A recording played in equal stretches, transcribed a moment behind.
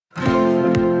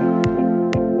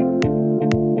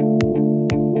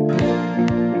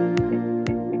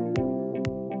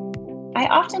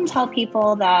often tell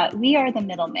people that we are the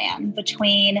middleman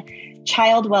between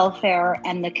child welfare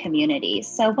and the community.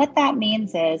 So what that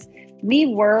means is we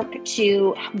work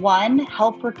to, one,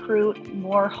 help recruit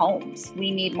more homes.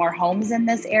 We need more homes in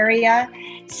this area.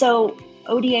 So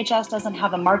ODHS doesn't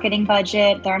have a marketing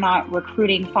budget. They're not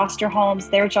recruiting foster homes.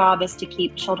 Their job is to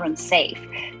keep children safe.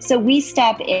 So we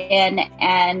step in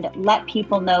and let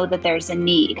people know that there's a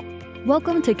need.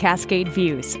 Welcome to Cascade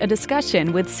Views, a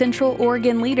discussion with Central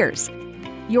Oregon leaders.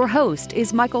 Your host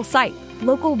is Michael Sipe,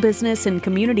 local business and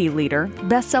community leader,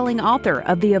 best-selling author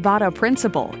of The Avada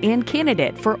Principle, and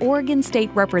candidate for Oregon State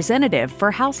Representative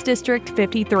for House District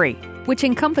 53, which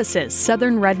encompasses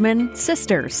Southern Redmond,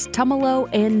 Sisters, Tumalo,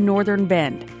 and Northern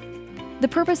Bend. The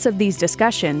purpose of these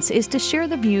discussions is to share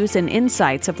the views and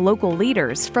insights of local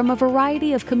leaders from a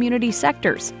variety of community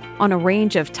sectors on a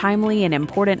range of timely and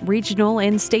important regional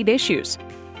and state issues.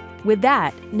 With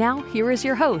that, now here is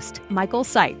your host, Michael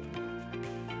Sipe.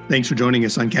 Thanks for joining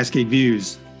us on Cascade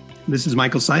Views. This is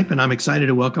Michael Sipe, and I'm excited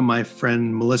to welcome my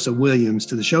friend Melissa Williams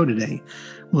to the show today.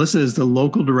 Melissa is the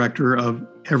local director of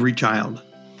Every Child.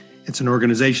 It's an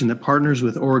organization that partners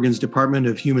with Oregon's Department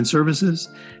of Human Services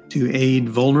to aid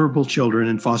vulnerable children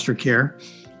in foster care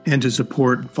and to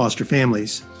support foster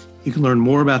families. You can learn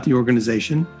more about the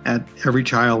organization at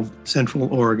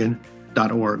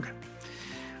everychildcentraloregon.org.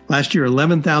 Last year,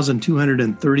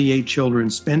 11,238 children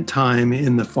spent time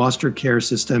in the foster care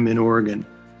system in Oregon.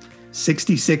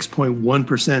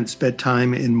 66.1% spent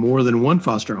time in more than one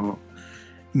foster home.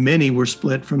 Many were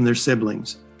split from their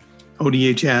siblings.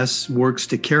 ODHS works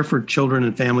to care for children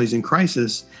and families in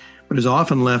crisis, but is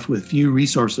often left with few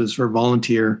resources for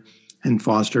volunteer and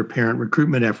foster parent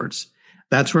recruitment efforts.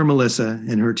 That's where Melissa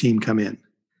and her team come in.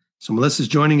 So Melissa's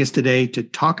joining us today to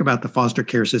talk about the foster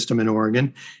care system in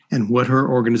Oregon and what her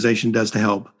organization does to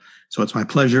help. So it's my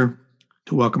pleasure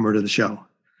to welcome her to the show.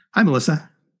 Hi, Melissa.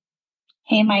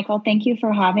 Hey, Michael. Thank you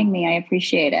for having me. I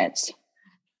appreciate it.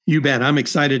 You bet. I'm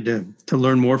excited to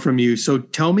learn more from you. So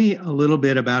tell me a little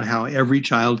bit about how Every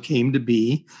Child came to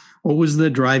be. What was the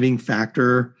driving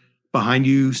factor behind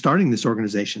you starting this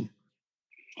organization?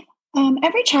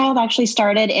 Every Child actually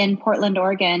started in Portland,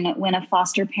 Oregon, when a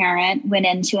foster parent went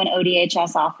into an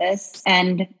ODHS office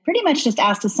and pretty much just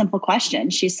asked a simple question.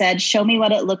 She said, "Show me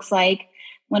what it looks like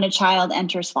when a child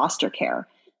enters foster care."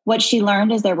 What she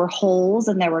learned is there were holes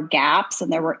and there were gaps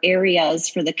and there were areas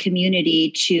for the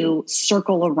community to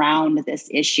circle around this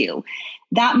issue.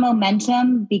 That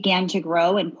momentum began to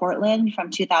grow in Portland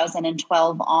from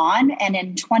 2012 on. And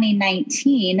in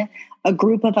 2019, a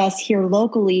group of us here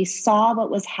locally saw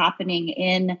what was happening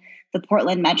in the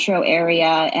Portland metro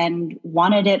area and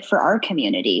wanted it for our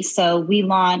community. So we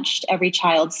launched Every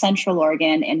Child Central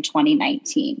Oregon in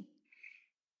 2019.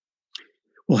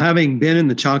 Well, having been in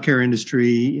the childcare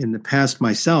industry in the past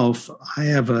myself, I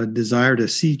have a desire to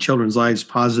see children's lives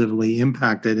positively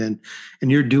impacted, and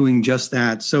you're doing just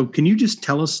that. So can you just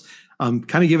tell us,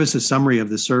 kind of give us a summary of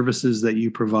the services that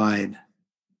you provide?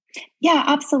 Yeah,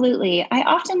 absolutely. I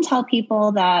often tell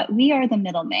people that we are the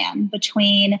middleman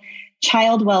between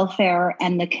child welfare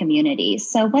and the community.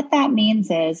 So what that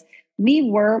means is we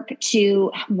work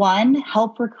to, one,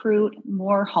 help recruit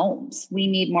more homes. We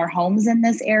need more homes in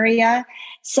this area.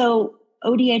 So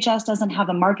ODHS doesn't have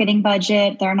a marketing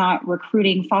budget. They're not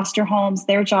recruiting foster homes.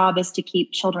 Their job is to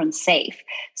keep children safe.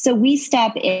 So we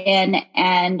step in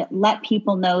and let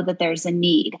people know that there's a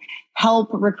need,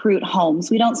 help recruit homes.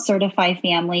 We don't certify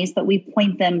families, but we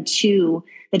point them to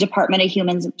the Department of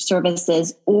Human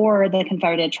Services or the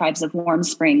Confederated Tribes of Warm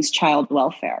Springs Child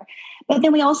Welfare. But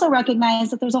then we also recognize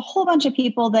that there's a whole bunch of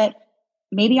people that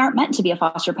maybe aren't meant to be a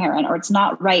foster parent, or it's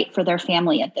not right for their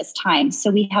family at this time.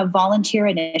 So we have volunteer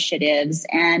initiatives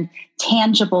and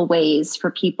tangible ways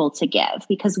for people to give,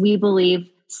 because we believe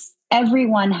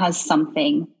everyone has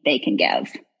something they can give.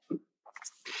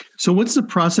 So what's the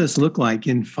process look like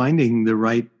in finding the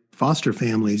right foster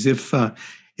families? If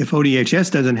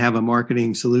ODHS doesn't have a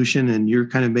marketing solution and you're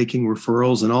kind of making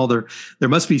referrals and all, there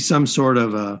must be some sort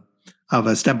of a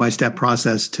step-by-step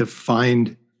process to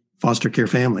find foster care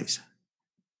families.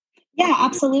 Yeah,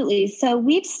 absolutely. So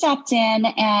we've stepped in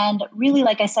and really,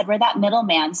 like I said, we're that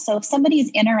middleman. So if somebody's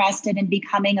interested in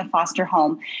becoming a foster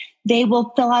home, they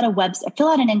will fill out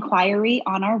an inquiry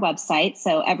on our website.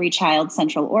 So Every Child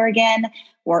Central Oregon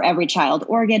or Every Child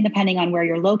Oregon, depending on where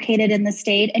you're located in the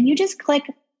state. And you just click,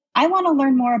 I want to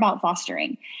learn more about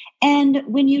fostering. And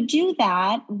when you do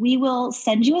that, we will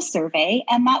send you a survey.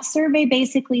 And that survey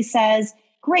basically says,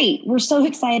 great, we're so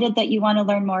excited that you want to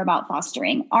learn more about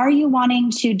fostering. Are you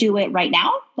wanting to do it right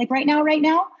now? Like right now?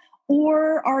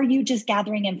 Or are you just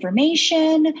gathering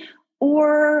information?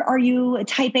 Or are you a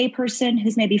type A person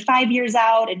who's maybe 5 years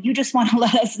out and you just want to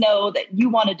let us know that you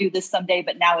want to do this someday,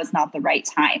 but now is not the right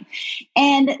time?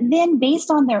 And then based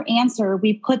on their answer,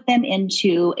 we put them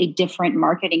into a different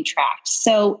marketing track.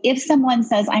 So if someone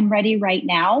says, I'm ready right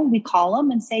now, we call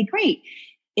them and say, great.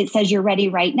 It says you're ready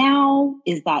right now.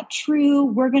 Is that true?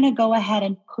 We're going to go ahead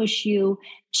and push you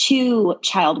to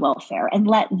child welfare and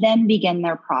let them begin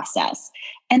their process.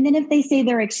 And then if they say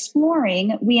they're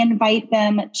exploring, we invite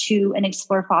them to an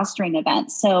Explore Fostering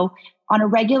event. So on a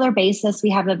regular basis, we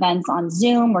have events on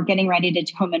Zoom. We're getting ready to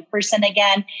do them in person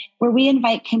again, where we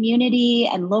invite community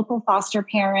and local foster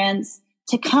parents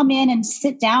to come in and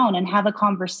sit down and have a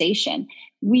conversation.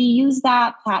 We use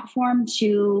that platform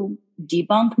to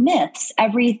debunk myths,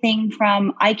 everything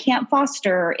from I can't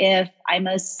foster if I'm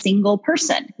a single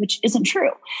person, which isn't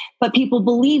true, but people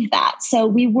believe that. So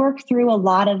we work through a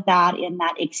lot of that in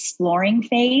that exploring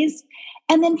phase.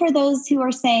 And then for those who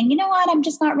are saying, you know what, I'm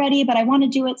just not ready, but I want to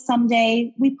do it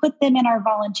someday, we put them in our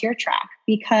volunteer track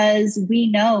because we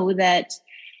know that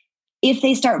if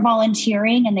they start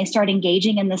volunteering and they start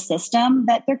engaging in the system,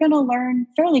 that they're going to learn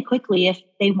fairly quickly if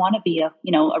they want to be a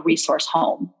resource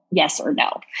home, yes or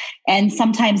no. And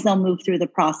sometimes they'll move through the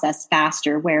process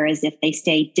faster, whereas if they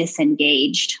stay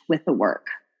disengaged with the work.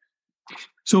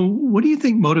 So what do you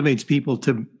think motivates people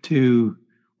to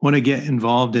want to get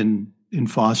involved in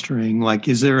fostering? Like,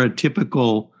 is there a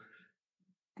typical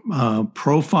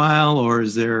profile, or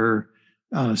is there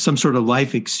some sort of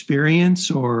life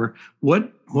experience, or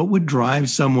what would drive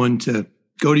someone to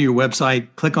go to your website,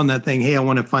 click on that thing, hey, I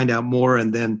want to find out more,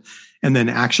 and then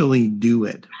actually do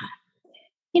it?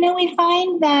 We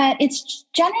find that it's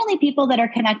generally people that are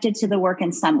connected to the work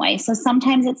in some way. So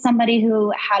sometimes it's somebody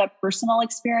who had a personal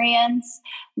experience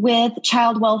with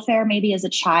child welfare, maybe as a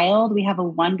child. We have a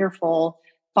wonderful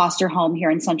foster home here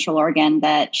in Central Oregon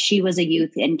that she was a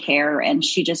youth in care, and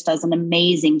she just does an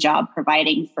amazing job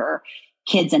providing for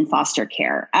kids in foster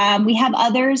care. We have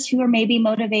others who are maybe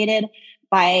motivated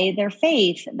by their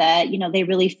faith, that, they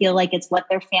really feel like it's what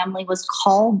their family was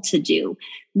called to do.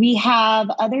 We have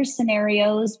other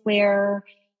scenarios where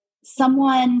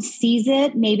someone sees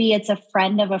it, maybe it's a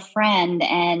friend of a friend,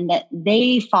 and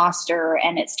they foster,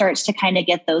 and it starts to kind of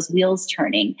get those wheels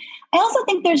turning. I also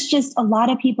think there's just a lot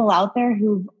of people out there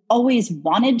who've always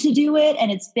wanted to do it, and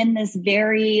it's been this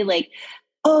very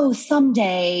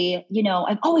someday,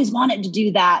 I've always wanted to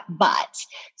do that, but.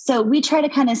 So we try to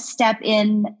kind of step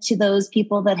in to those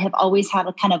people that have always had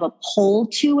a kind of a pull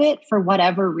to it for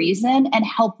whatever reason and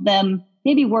help them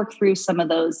maybe work through some of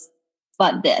those,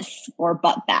 but this or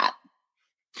but that.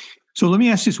 So let me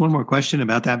ask just one more question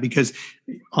about that, because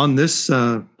on this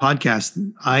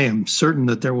podcast, I am certain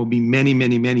that there will be many,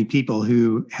 many, many people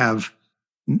who have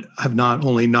not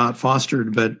only not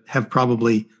fostered, but have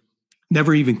probably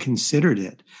never even considered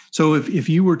it. So if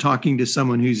you were talking to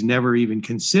someone who's never even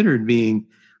considered being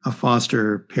a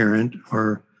foster parent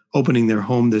or opening their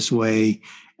home this way,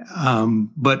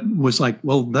 but was like,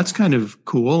 well, that's kind of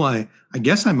cool. I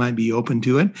guess I might be open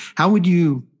to it. How would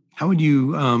you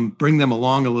bring them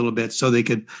along a little bit so they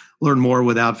could learn more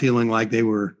without feeling like they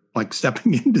were like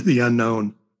stepping into the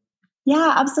unknown?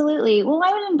 Yeah, absolutely. Well,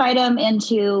 I would invite them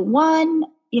into one,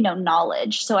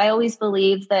 knowledge. So I always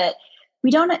believe that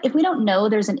if we don't know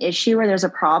there's an issue or there's a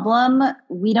problem,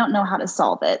 we don't know how to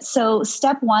solve it. So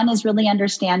step one is really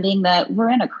understanding that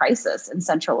we're in a crisis in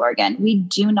Central Oregon. We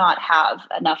do not have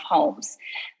enough homes.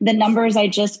 The numbers I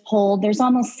just pulled, there's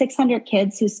almost 600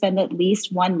 kids who spend at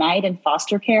least one night in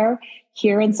foster care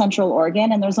here in Central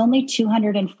Oregon, and there's only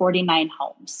 249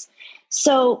 homes.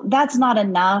 So that's not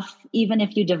enough, even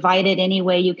if you divide it any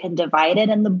way you can divide it.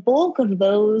 And the bulk of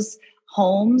those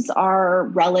homes are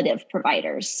relative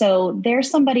providers. So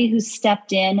there's somebody who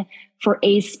stepped in for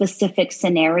a specific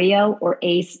scenario or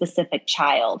a specific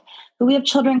child. But we have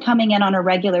children coming in on a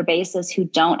regular basis who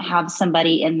don't have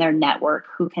somebody in their network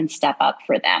who can step up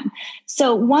for them.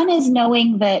 So one is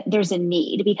knowing that there's a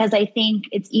need, because I think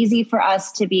it's easy for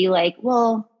us to be like,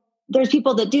 well, there's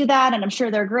people that do that and I'm sure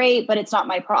they're great, but it's not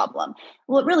my problem.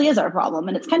 Well, it really is our problem.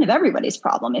 And it's kind of everybody's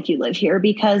problem if you live here,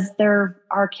 because they're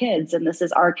our kids and this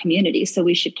is our community. So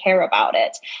we should care about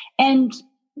it and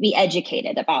be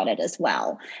educated about it as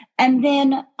well. And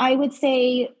then I would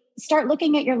say, start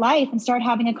looking at your life and start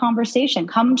having a conversation.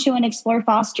 Come to an Explore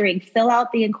Fostering, fill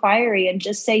out the inquiry and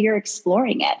just say you're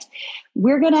exploring it.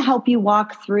 We're going to help you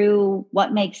walk through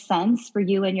what makes sense for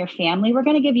you and your family. We're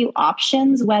going to give you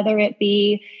options, whether it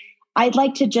be, I'd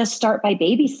like to just start by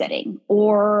babysitting,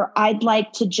 or I'd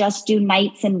like to just do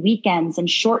nights and weekends and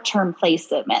short-term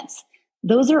placements.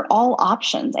 those are all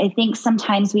options. I think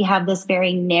sometimes we have this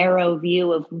very narrow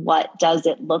view of what does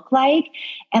it look like.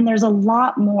 And there's a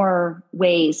lot more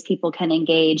ways people can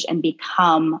engage and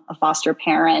become a foster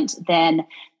parent than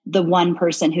the one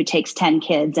person who takes 10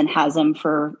 kids and has them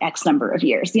for X number of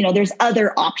years. There's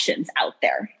other options out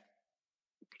there.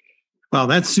 Wow,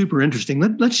 that's super interesting.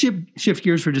 Let's shift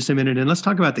gears for just a minute and let's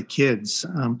talk about the kids.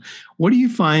 What do you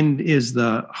find is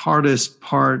the hardest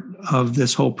part of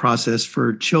this whole process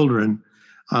for children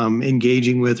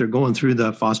engaging with or going through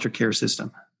the foster care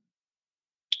system?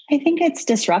 I think it's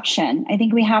disruption. I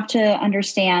think we have to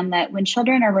understand that when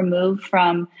children are removed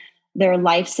from their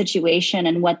life situation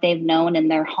and what they've known in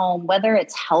their home, whether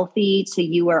it's healthy to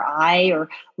you or I, or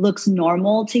looks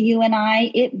normal to you and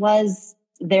I, it was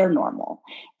their normal.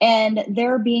 And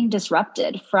they're being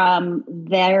disrupted from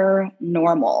their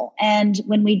normal. And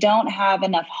when we don't have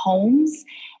enough homes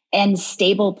and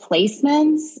stable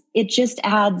placements, it just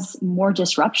adds more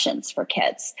disruptions for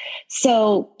kids.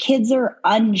 So kids are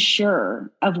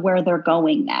unsure of where they're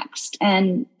going next.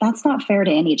 And that's not fair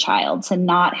to any child to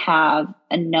not have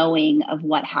a knowing of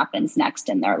what happens next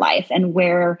in their life and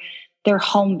where their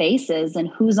home base is and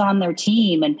who's on their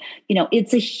team. And,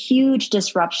 it's a huge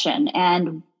disruption.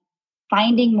 And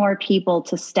finding more people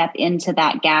to step into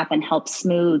that gap and help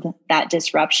smooth that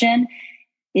disruption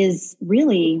is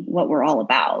really what we're all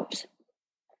about.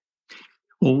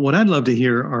 Well, what I'd love to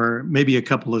hear are maybe a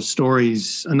couple of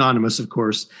stories, anonymous, of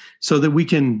course, so that we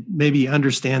can maybe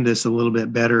understand this a little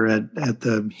bit better at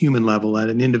the human level, at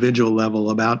an individual level,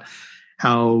 about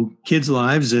how kids'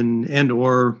 lives and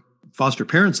or foster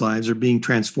parents' lives are being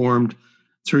transformed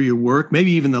through your work,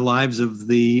 maybe even the lives of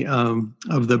the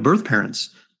birth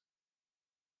parents.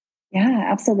 Yeah,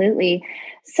 absolutely.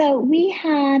 So we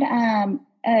had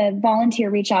a volunteer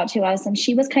reach out to us, and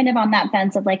she was kind of on that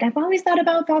fence of like, I've always thought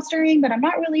about fostering, but I'm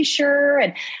not really sure.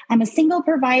 And I'm a single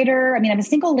provider. I'm a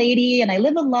single lady and I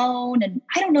live alone and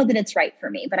I don't know that it's right for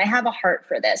me, but I have a heart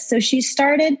for this. So she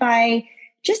started by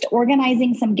just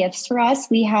organizing some gifts for us.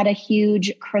 We had a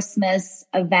huge Christmas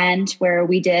event where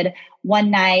we did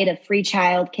one night of free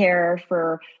childcare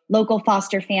for local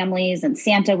foster families, and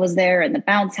Santa was there and the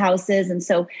bounce houses. And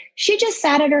so she just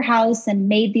sat at her house and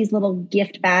made these little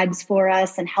gift bags for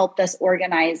us and helped us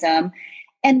organize them.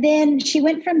 And then she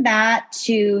went from that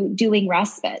to doing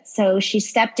respite. So she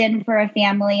stepped in for a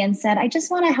family and said, I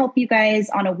just want to help you guys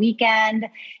on a weekend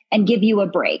and give you a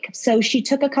break. So she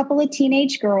took a couple of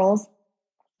teenage girls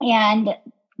and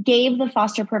gave the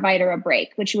foster provider a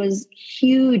break, which was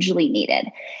hugely needed.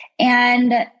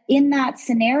 And in that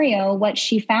scenario, what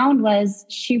she found was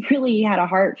she really had a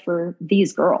heart for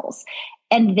these girls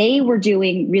and they were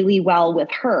doing really well with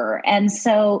her. And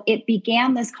so it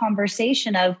began this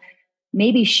conversation of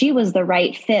maybe she was the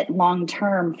right fit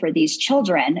long-term for these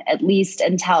children, at least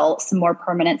until some more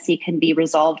permanency can be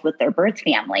resolved with their birth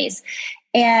families.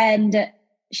 And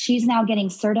she's now getting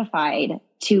certified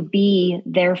to be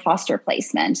their foster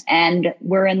placement. And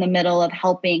we're in the middle of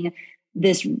helping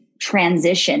this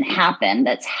transition happen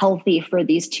that's healthy for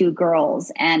these two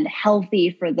girls and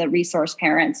healthy for the resource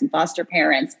parents and foster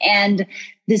parents and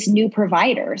this new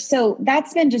provider. So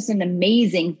that's been just an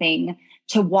amazing thing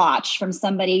to watch from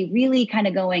somebody really kind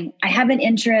of going, I have an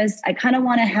interest. I kind of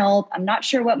want to help. I'm not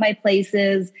sure what my place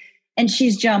is. And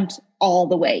she's jumped all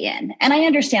the way in. And I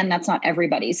understand that's not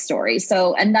everybody's story.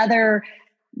 So another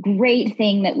great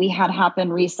thing that we had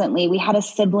happen recently, we had a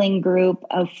sibling group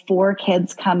of 4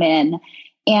 kids come in,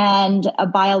 and a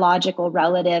biological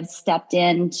relative stepped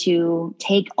in to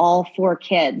take all 4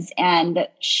 kids, and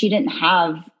she didn't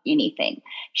have anything.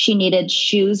 She needed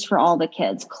shoes for all the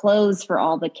kids, clothes for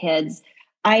all the kids,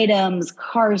 items,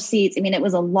 car seats. It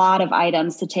was a lot of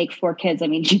items to take 4 kids.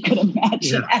 You could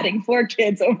imagine adding 4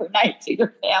 kids overnight to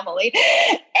your family.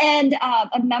 And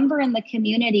a member in the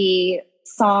community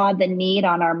saw the need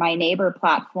on our My Neighbor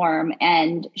platform,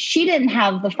 and she didn't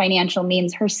have the financial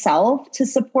means herself to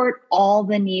support all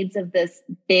the needs of this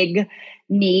big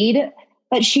need,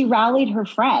 but she rallied her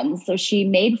friends. So she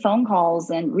made phone calls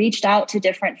and reached out to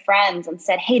different friends and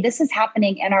said, hey, this is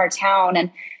happening in our town, and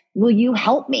will you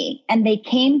help me? And they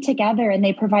came together and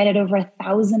they provided over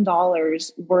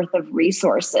 $1,000 worth of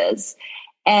resources.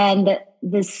 And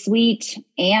this sweet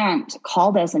aunt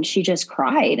called us and she just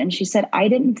cried. And she said, I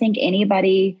didn't think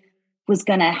anybody was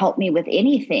going to help me with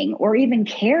anything or even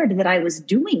cared that I was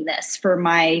doing this for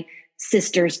my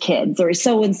sister's kids or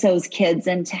so-and-so's kids.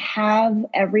 And to have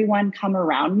everyone come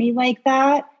around me like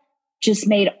that just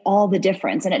made all the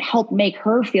difference. And it helped make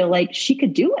her feel like she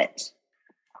could do it.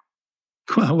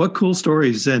 Wow, what cool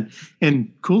stories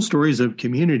and cool stories of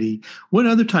community. What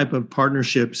other type of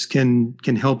partnerships can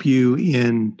help you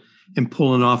in and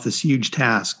pulling off this huge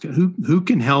task. Who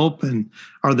can help, and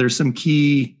are there some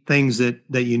key things that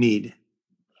you need?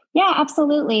 Yeah,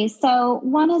 absolutely. So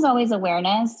one is always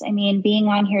awareness. I mean, being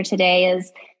on here today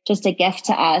is just a gift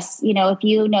to us. You know, if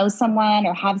you know someone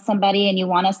or have somebody and you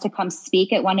want us to come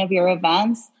speak at one of your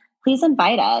events, please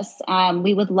invite us.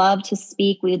 We would love to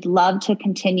speak. We'd love to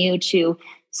continue to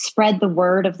spread the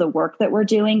word of the work that we're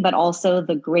doing, but also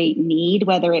the great need,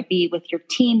 whether it be with your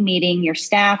team meeting, your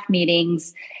staff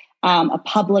meetings, a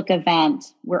public event.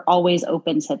 We're always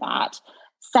open to that.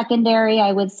 Secondary,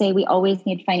 I would say we always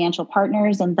need financial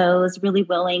partners and those really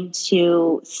willing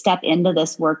to step into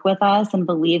this work with us and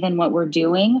believe in what we're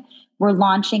doing. We're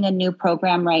launching a new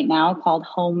program right now called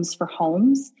Homes for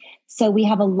Homes. So we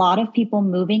have a lot of people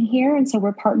moving here. And so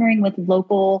we're partnering with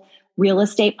local real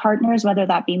estate partners, whether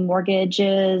that be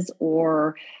mortgages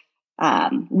or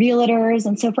realtors.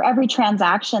 And so for every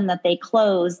transaction that they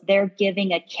close, they're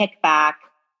giving a kickback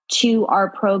to our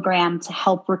program to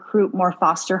help recruit more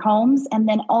foster homes, and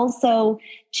then also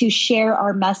to share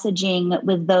our messaging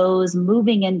with those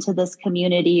moving into this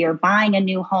community or buying a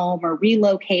new home or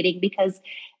relocating, because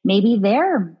maybe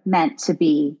they're meant to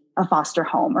be a foster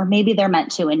home or maybe they're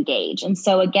meant to engage. And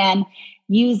so again,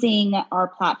 using our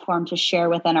platform to share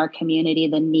within our community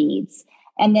the needs.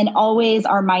 And then always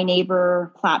our My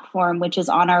Neighbor platform, which is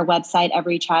on our website,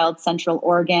 Every Child Central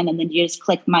Oregon. And then you just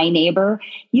click My Neighbor.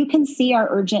 You can see our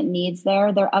urgent needs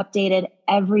there. They're updated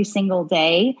every single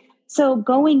day. So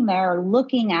going there,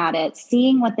 looking at it,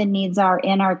 seeing what the needs are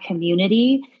in our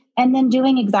community, and then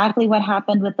doing exactly what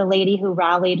happened with the lady who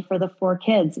rallied for the 4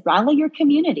 kids. Rally your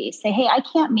community. Say, hey, I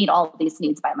can't meet all of these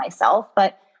needs by myself,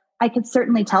 but I could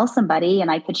certainly tell somebody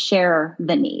and I could share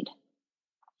the need.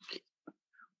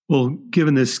 Well,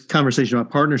 given this conversation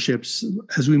about partnerships,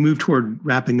 as we move toward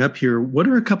wrapping up here, what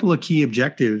are a couple of key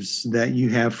objectives that you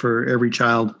have for Every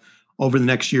Child over the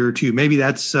next year or two? Maybe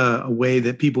that's a way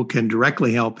that people can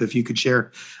directly help, if you could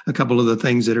share a couple of the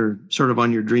things that are sort of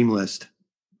on your dream list.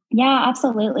 Yeah,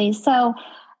 absolutely. So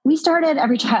we started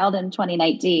Every Child in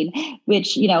 2019,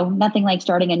 which, you know, nothing like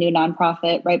starting a new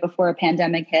nonprofit right before a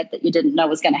pandemic hit that you didn't know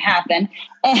was going to happen.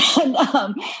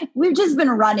 And we've just been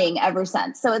running ever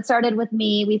since. So it started with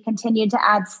me. We've continued to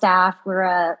add staff. We're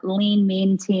a lean,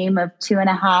 mean team of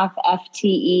 2.5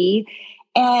 FTE.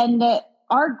 And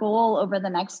our goal over the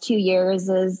next 2 years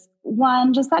is,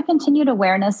 one, just that continued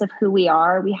awareness of who we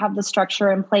are. We have the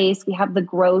structure in place. We have the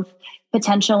growth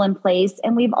potential in place.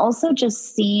 And we've also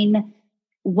just seen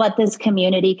what this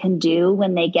community can do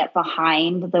when they get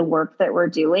behind the work that we're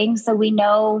doing. So we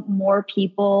know more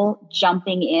people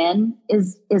jumping in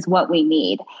is what we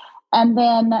need. And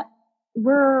then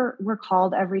we're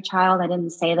called Every Child. I didn't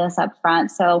say this up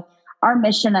front. So our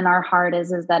mission and our heart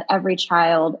is that every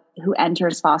child who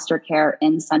enters foster care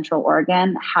in Central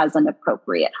Oregon has an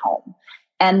appropriate home.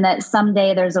 And that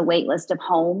someday there's a wait list of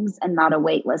homes and not a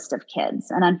wait list of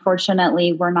kids. And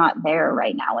unfortunately, we're not there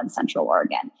right now in Central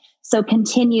Oregon. So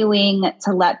continuing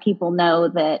to let people know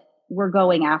that we're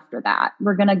going after that.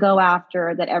 We're going to go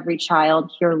after that every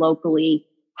child here locally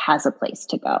has a place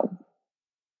to go.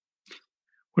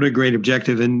 What a great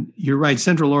objective. And you're right,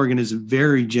 Central Oregon is a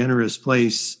very generous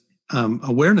place.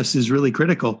 Awareness is really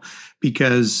critical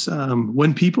because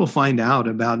when people find out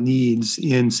about needs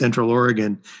in Central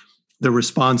Oregon, the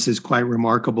response is quite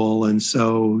remarkable. And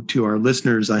so to our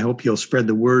listeners, I hope you'll spread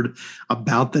the word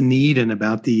about the need and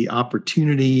about the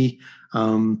opportunity.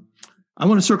 I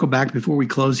want to circle back before we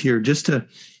close here, just to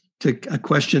a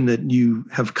question that you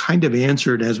have kind of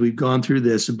answered as we've gone through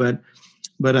this, but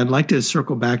I'd like to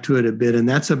circle back to it a bit. And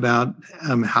that's about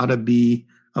how to be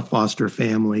a foster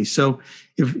family. So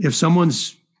if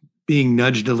someone's being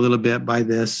nudged a little bit by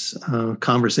this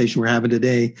conversation we're having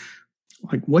today,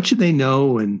 like what should they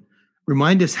know, and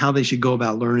remind us how they should go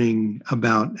about learning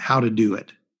about how to do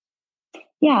it.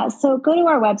 Yeah, so go to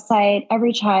our website,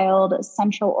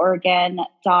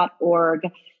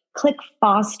 everychildcentraloregon.org, click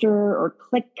foster or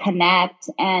click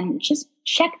connect, and just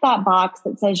check that box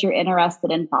that says you're interested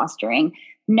in fostering.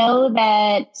 Know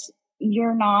that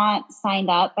you're not signed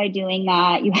up by doing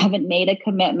that. You haven't made a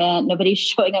commitment. Nobody's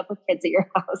showing up with kids at your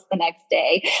house the next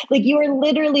day. Like, you are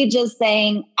literally just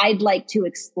saying, I'd like to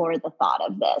explore the thought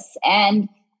of this. And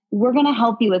we're going to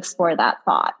help you explore that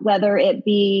thought, whether it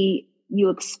be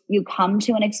you come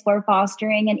to an Explore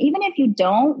Fostering. And even if you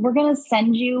don't, we're going to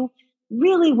send you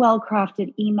really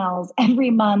well-crafted emails every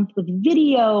month with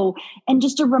video and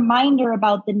just a reminder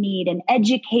about the need and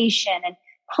education and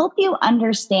help you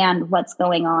understand what's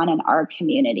going on in our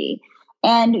community.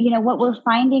 And, what we're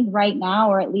finding right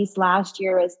now, or at least last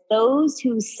year, is those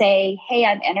who say, hey,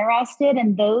 I'm interested,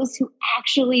 and those who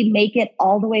actually make it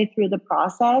all the way through the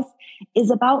process is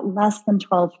about less than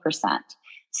 12%.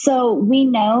 So we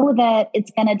know that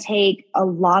it's going to take a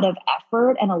lot of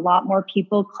effort and a lot more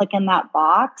people clicking that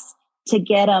box to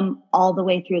get them all the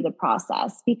way through the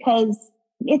process, because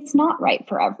it's not right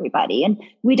for everybody. And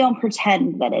we don't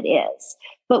pretend that it is.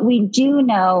 But we do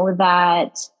know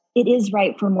that it is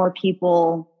right for more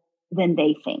people than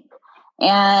they think.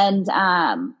 And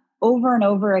over and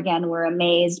over again, we're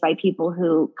amazed by people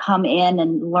who come in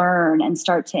and learn and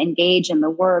start to engage in the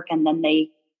work. And then they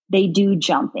do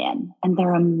jump in, and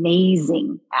they're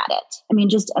amazing at it. I mean,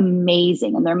 just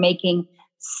amazing. And they're making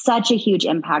such a huge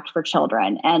impact for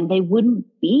children. And they wouldn't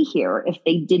be here if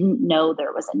they didn't know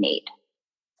there was a need.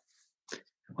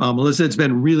 Melissa, it's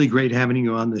been really great having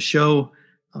you on the show.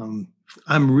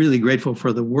 I'm really grateful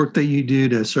for the work that you do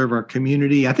to serve our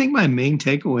community. I think my main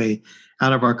takeaway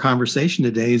out of our conversation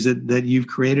today is that you've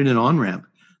created an on-ramp,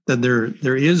 that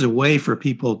there is a way for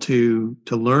people to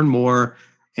learn more,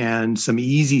 and some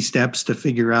easy steps to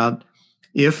figure out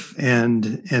if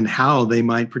and how they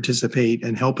might participate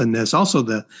and help in this. Also,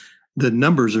 the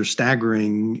numbers are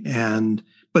staggering,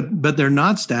 but they're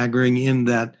not staggering in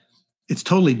that it's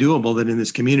totally doable that in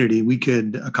this community we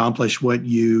could accomplish what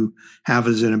you have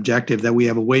as an objective, that we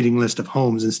have a waiting list of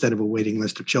homes instead of a waiting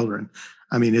list of children.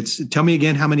 I mean, tell me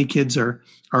again how many kids are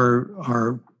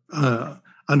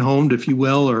unhomed, if you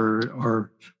will,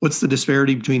 or what's the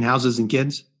disparity between houses and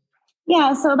kids?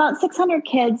 Yeah, so about 600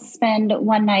 kids spend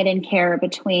one night in care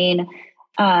between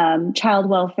Child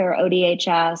Welfare,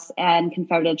 ODHS, and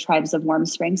Confederated Tribes of Warm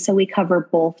Springs. So we cover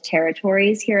both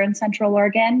territories here in Central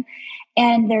Oregon.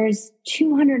 And there's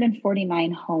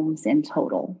 249 homes in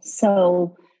total.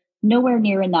 So nowhere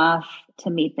near enough to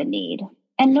meet the need,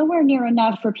 and nowhere near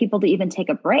enough for people to even take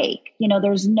a break.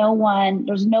 There's no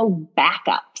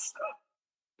backups.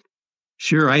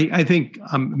 Sure. I think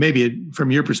maybe from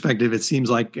your perspective, it seems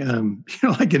like,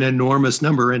 like an enormous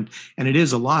number, and it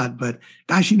is a lot, but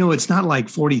gosh, it's not like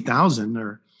 40,000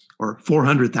 or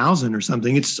 400,000 or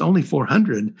something. It's only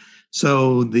 400.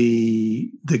 So the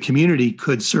community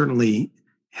could certainly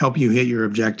help you hit your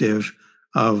objective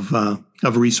of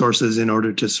resources in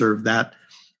order to serve that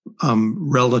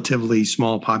relatively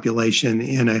small population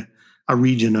in a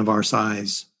region of our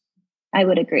size. I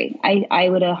would agree. I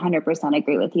would 100%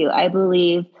 agree with you. I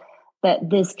believe that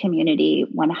this community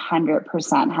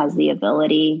 100% has the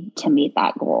ability to meet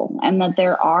that goal, and that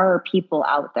there are people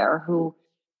out there who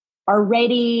are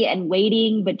ready and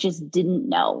waiting, but just didn't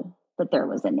know that there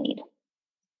was a need.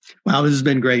 Wow, this has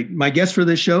been great. My guest for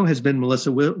this show has been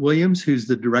Melissa Williams, who's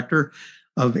the director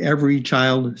of Every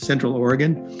Child Central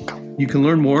Oregon. You can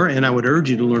learn more, and I would urge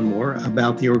you to learn more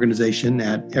about the organization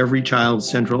at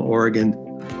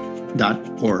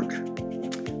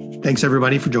everychildcentraloregon.org. Thanks,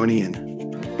 everybody, for joining in.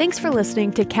 Thanks for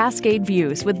listening to Cascade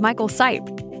Views with Michael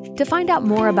Sipe. To find out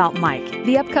more about Mike,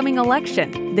 the upcoming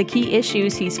election, the key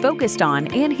issues he's focused on,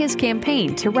 and his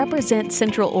campaign to represent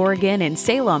Central Oregon and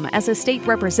Salem as a state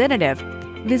representative,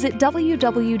 visit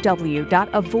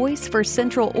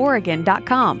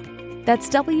www.avoiceforcentraloregon.com. That's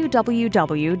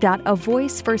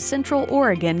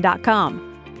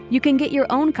www.avoiceforcentraloregon.com. You can get your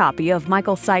own copy of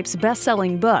Michael Sipe's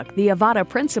best-selling book, The Avada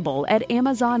Principle, at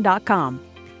Amazon.com.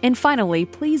 And finally,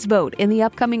 please vote in the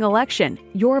upcoming election.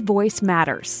 Your voice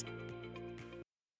matters.